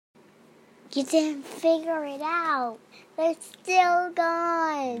You didn't figure it out. They're still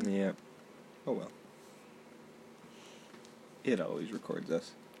gone. Yeah. Oh well. It always records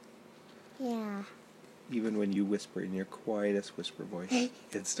us. Yeah. Even when you whisper in your quietest whisper voice,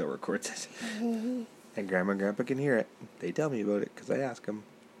 it still records it. And Grandma and Grandpa can hear it. They tell me about it because I ask them,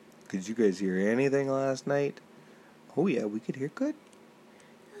 "Did you guys hear anything last night?" "Oh yeah, we could hear good."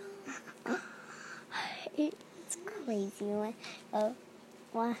 It's crazy.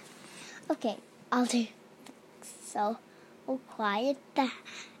 What? Okay, I'll do so quiet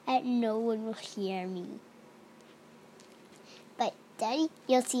that no one will hear me. But Daddy,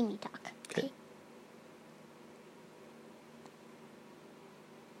 you'll see me talk. Okay?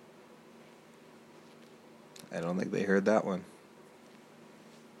 I don't think they heard that one.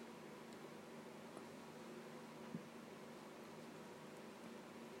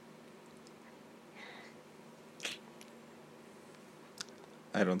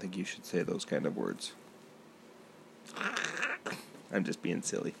 I don't think you should say those kind of words. I'm just being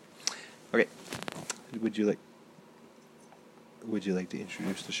silly. Okay. Would you like to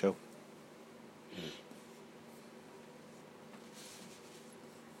introduce the show?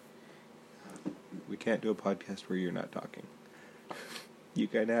 We can't do a podcast where you're not talking. You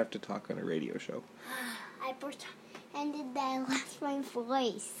kind of have to talk on a radio show. I pretended that I lost my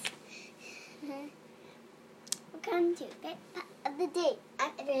voice. Welcome to Pet of the Day.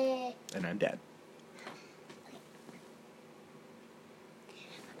 I'm Ed. And I'm Dad.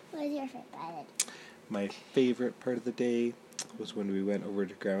 What was your favorite part of the day? My favorite part of the day was when we went over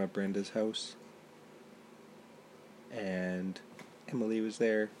to Grandma Brenda's house. And Emily was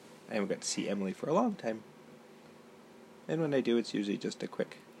there. I haven't got to see Emily for a long time. And when I do, it's usually just a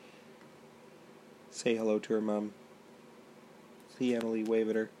quick say hello to her mom, see Emily, wave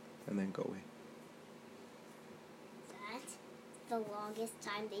at her, and then go away. That's the longest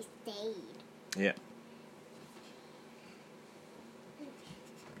time they stayed. Yeah.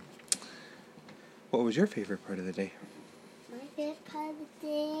 What was your favorite part of the day? My favorite part of the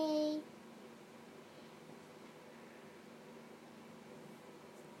day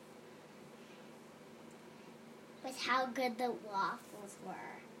was how good the waffles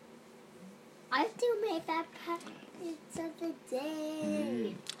were. I still made that part of the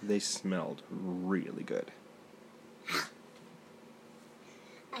day. They smelled really good.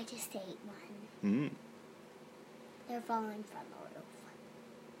 I just ate one. They're falling from the roof.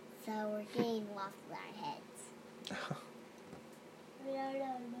 So we're getting waffles on our heads.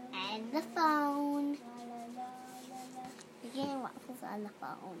 And the phone. We're getting waffles on the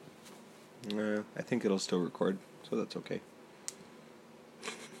phone. I think it'll still record, so that's okay.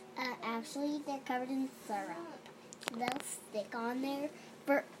 Actually, they're covered in syrup. They'll stick on there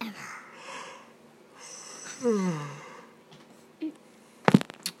forever.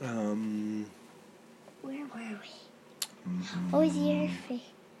 Where were we? What was your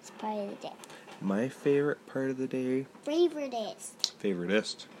favorite part of the day? My favorite part of the day...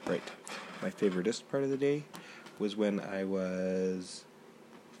 Favoritist, right. My favoritist part of the day was when I was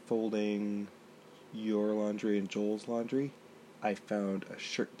folding your laundry and Joel's laundry. I found a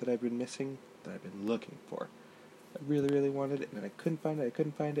shirt that I've been missing, that I've been looking for. I really, really wanted it, and I couldn't find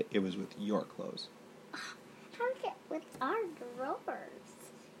it. It was with your clothes. How did it with our drawers?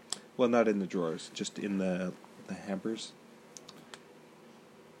 Well, not in the drawers, just in the hampers.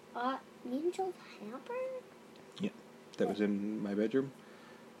 Ninja's hamper? Yeah, that was in my bedroom.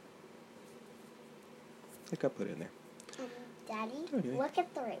 I think I put it in there. Daddy, look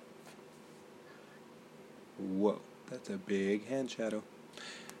at the roof. Whoa, that's a big hand shadow.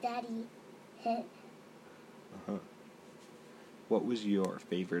 Daddy, hit. What was your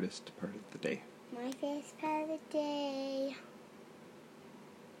favoritist part of the day? My favorite part of the day.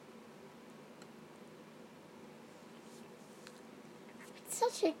 It's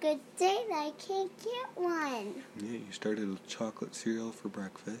such a good day that I can't get one. Yeah, you started with chocolate cereal for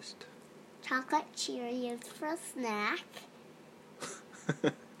breakfast. Chocolate Cheerios for a snack.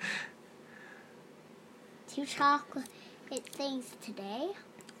 2 chocolate things today.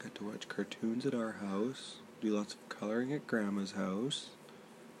 Got to watch cartoons at our house. Do lots of coloring at Grandma's house.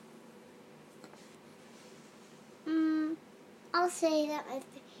 I'll say that my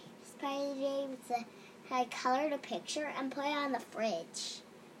favorite part of the day was that I colored a picture and put it on the fridge.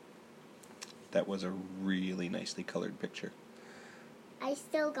 That was a really nicely colored picture. I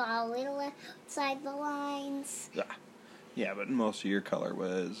still got a little outside the lines. Yeah, but most of your color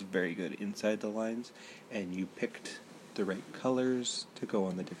was very good inside the lines, and you picked the right colors to go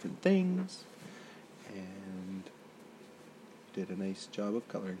on the different things, and did a nice job of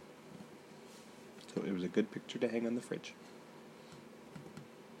coloring. So it was a good picture to hang on the fridge.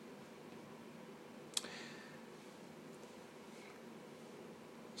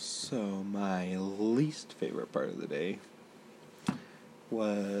 So, my least favorite part of the day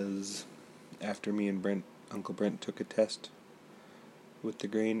was after me and Uncle Brent took a test with the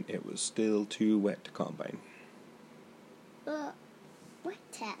grain, it was still too wet to combine. What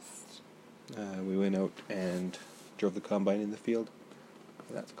test? We went out and drove the combine in the field.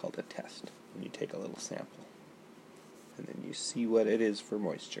 That's called a test. When you take a little sample. And then you see what it is for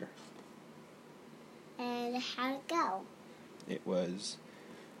moisture. And how'd it go? It was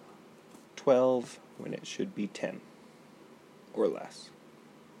 12 when it should be 10. Or less.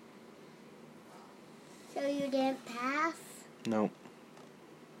 So you didn't pass? No.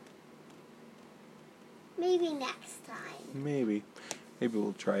 Maybe next time. Maybe. Maybe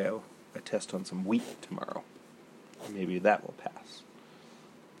we'll try out a test on some wheat tomorrow. Maybe that will pass.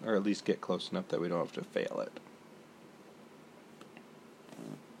 Or at least get close enough that we don't have to fail it.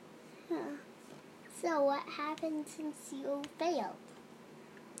 Huh. So what happened since you failed?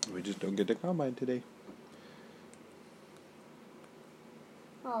 We just don't get to combine today.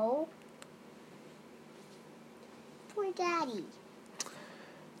 Oh. Poor Daddy.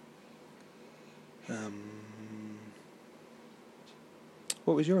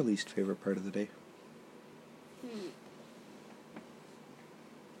 What was your least favorite part of the day?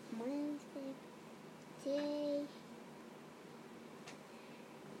 Wednesday day.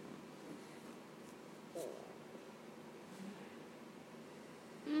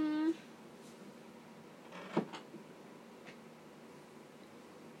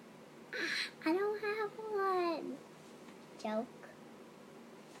 I don't have one. Joke.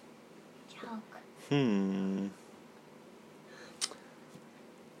 Hmm. No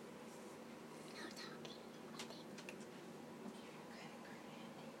talking, I think.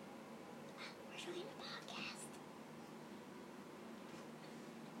 We're doing a podcast.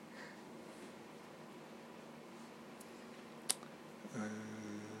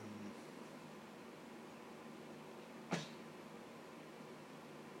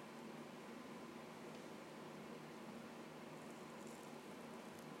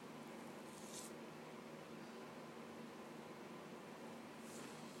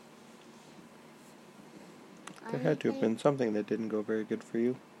 There had to have been something that didn't go very good for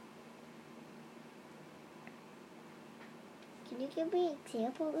you. Can you give me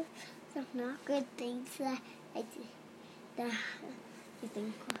examples of some not good things that I did that you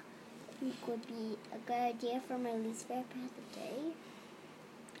think would be a good idea for my least favorite part of the day?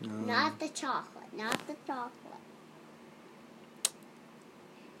 Not the chocolate.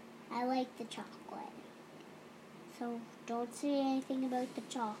 I like the chocolate. So don't say anything about the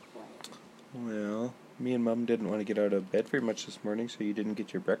chocolate. Well, me and Mom didn't want to get out of bed very much this morning, so you didn't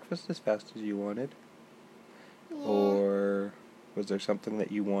get your breakfast as fast as you wanted. Yeah. Or was there something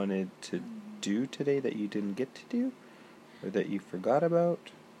that you wanted to do today that you didn't get to do? Or that you forgot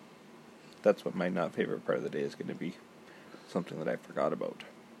about? That's what my not favorite part of the day is going to be. Something that I forgot about.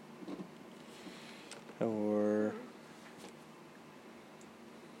 Or...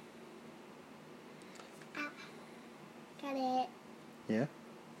 Got it. Yeah?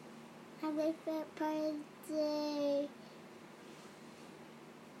 My favorite part of the day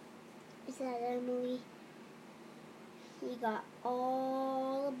is that Emily, he got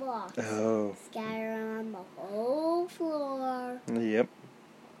all the blocks scattered on the whole floor. Yep.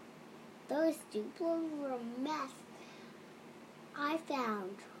 Those Duplos were a mess. I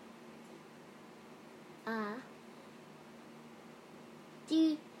found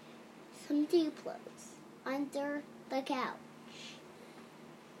some Duplos under the couch.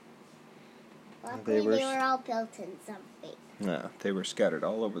 Luckily, they were all built in something. No, they were scattered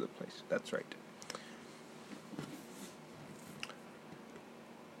all over the place. That's right.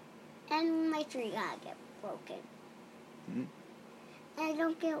 And my tree got get broken. Mm-hmm. I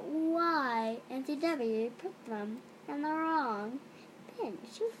don't get why Auntie Debbie put them in the wrong bin.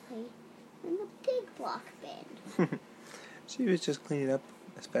 She put in the big block bin. She was just cleaning up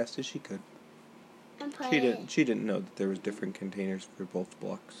as fast as she could. And She didn't know that there was different containers for both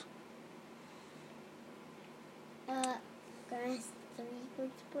blocks. Grass 3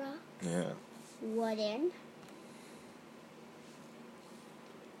 big blocks. Yeah. Wooden,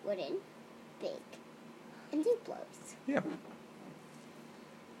 big, and Duplos. Yeah.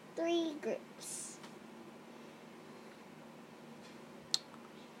 3 groups.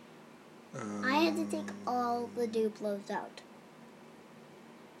 I had to take all the Duplos out.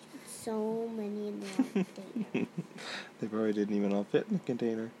 So many in the container. They probably didn't even all fit in the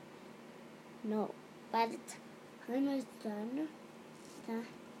container. No. By the time I was done,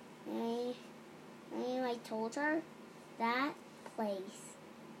 I told her that place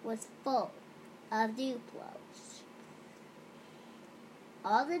was full of Duplos.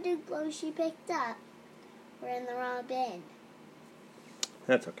 all the Duplos she picked up were in the wrong bin.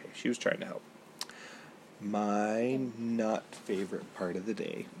 That's okay. She was trying to help. My not favorite part of the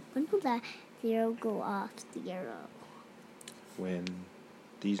day. When will that 0 go off 0? When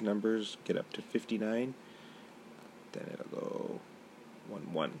these numbers get up to 59, then it'll go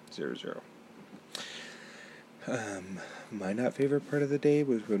 1100. My not favorite part of the day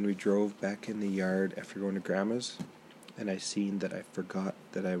was when we drove back in the yard after going to Grandma's, and I seen that I forgot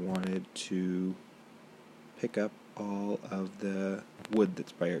that I wanted to pick up all of the wood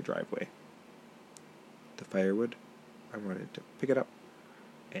that's by our driveway. The firewood. I wanted to pick it up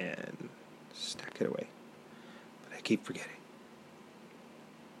and stack it away, but I keep forgetting.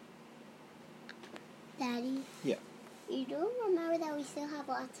 Daddy? Yeah. You do remember that we still have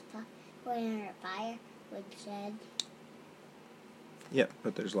lots of wood in our firewood shed? Yeah,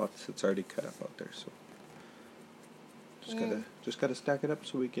 but there's lots that's already cut up out there, so just gotta stack it up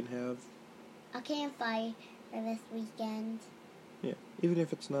so we can have a campfire for this weekend. Yeah, even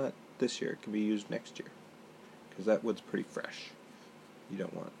if it's not this year, it can be used next year, because that wood's pretty fresh. You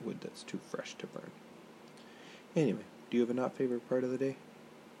don't want wood that's too fresh to burn. Anyway, do you have a not favorite part of the day?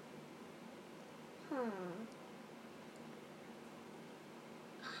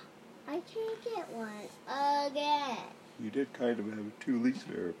 I can't get one again. You did kind of have two least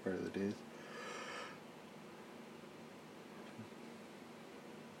favorite part of the days.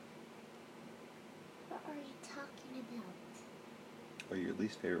 What are you talking about? Or your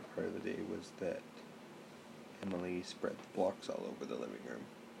least favorite part of the day was that Emily spread the blocks all over the living room,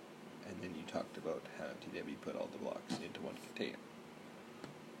 and then you talked about how Auntie Debbie put all the blocks into one container.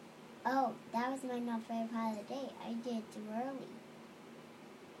 Oh, that was my not favorite part of the day. I did it too early.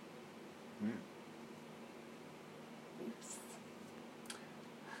 Oops.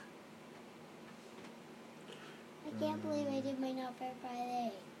 I can't believe I did my not favorite part of the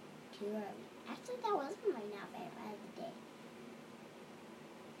day too early. Actually, that wasn't my not favorite part of the day.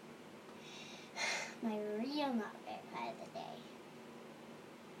 My real not favorite part of the day.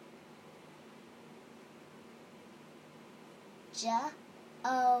 Joke.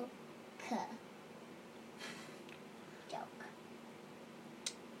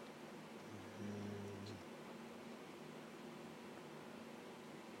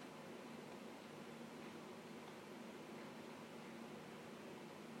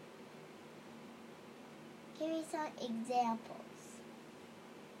 Give me some examples.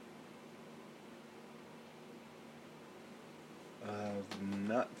 Of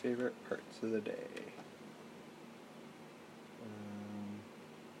not favorite parts of the day.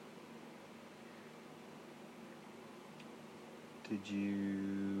 Did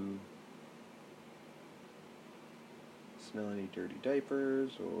you smell any dirty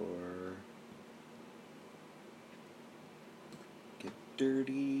diapers or get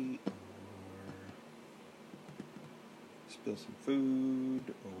dirty or spill some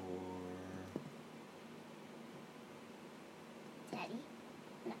food or Daddy,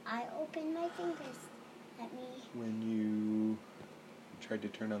 when I open my fingers at me. when you tried to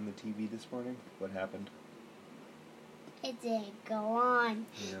turn on the TV this morning? What happened? It didn't go on.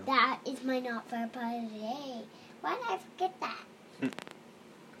 Yeah. That is my not favorite part of the day. Why did I forget that?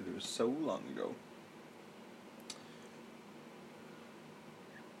 Because it was so long ago.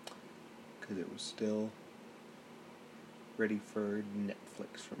 Because it was still ready for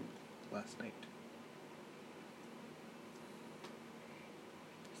Netflix from last night.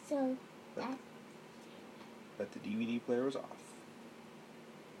 So that But the DVD player was off.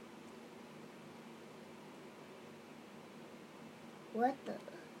 what the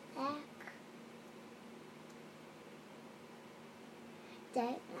heck?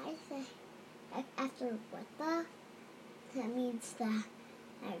 Dad, I say after what the? That means that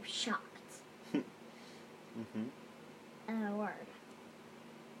I'm shocked. Mm-hmm. A word.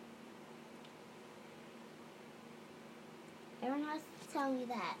 Everyone has to tell me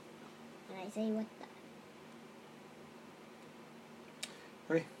that when I say what the.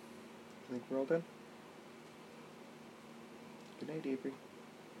 Okay. I think we're all done. Good night, Avery.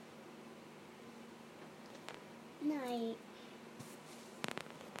 Night.